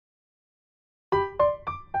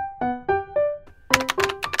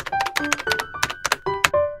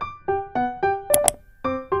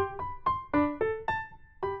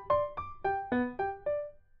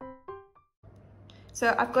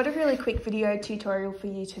So I've got a really quick video tutorial for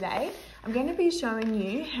you today. I'm going to be showing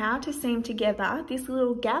you how to seam together this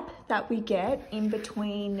little gap that we get in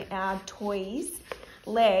between our toys'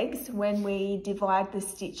 legs when we divide the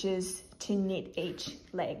stitches to knit each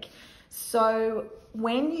leg. So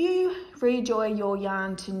when you rejoin your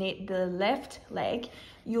yarn to knit the left leg,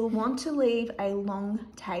 you'll want to leave a long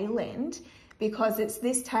tail end because it's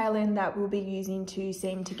this tail end that we'll be using to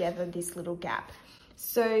seam together this little gap.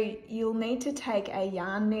 So you'll need to take a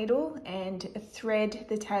yarn needle and thread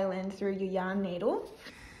the tail end through your yarn needle.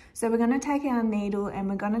 So we're going to take our needle and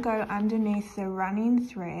we're going to go underneath the running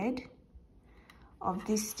thread of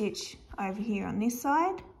this stitch over here on this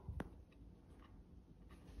side.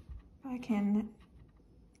 If I can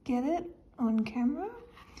get it on camera.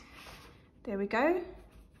 There we go.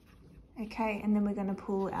 Okay, and then we're going to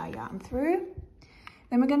pull our yarn through.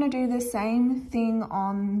 Then we're going to do the same thing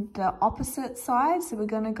on the opposite side. So we're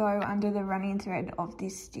going to go under the running thread of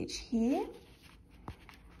this stitch here.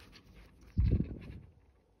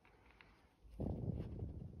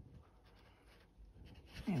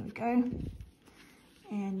 There we go.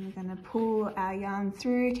 And we're going to pull our yarn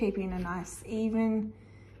through, keeping a nice even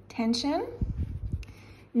tension.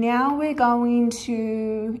 Now we're going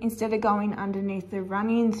to, instead of going underneath the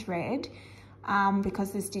running thread,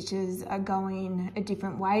 because the stitches are going a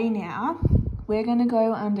different way now, we're going to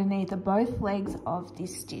go underneath both legs of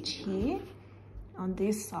this stitch here on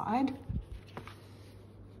this side.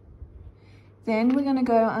 Then we're going to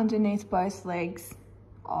go underneath both legs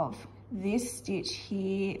of this stitch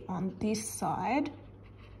here on this side,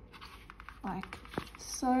 like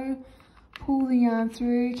so. Pull the yarn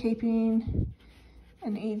through, keeping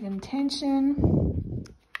an even tension.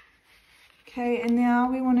 Okay, and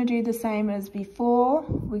now we want to do the same as before.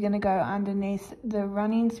 We're going to go underneath the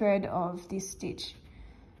running thread of this stitch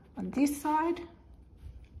on this side.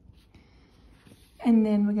 And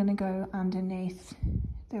then we're going to go underneath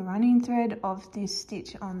the running thread of this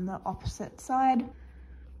stitch on the opposite side.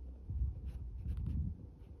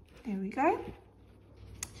 There we go.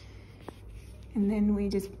 And then we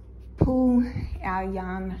just pull our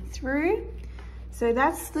yarn through. So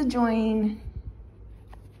that's the join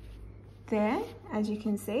there, as you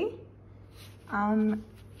can see.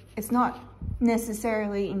 It's not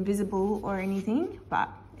necessarily invisible or anything, but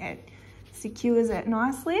it secures it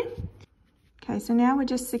nicely. Okay, so now we're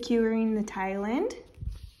just securing the tail end,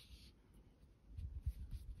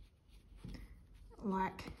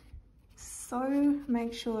 like so.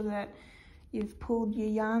 Make sure that you've pulled your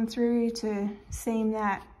yarn through to seam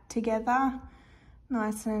that together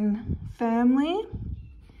nice and firmly.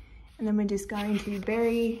 And then we're just going to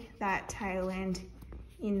bury that tail end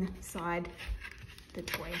inside the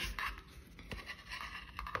toy.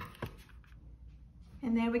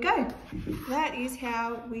 And there we go. That is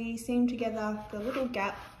how we seam together the little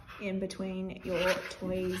gap in between your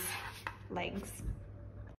toy's legs.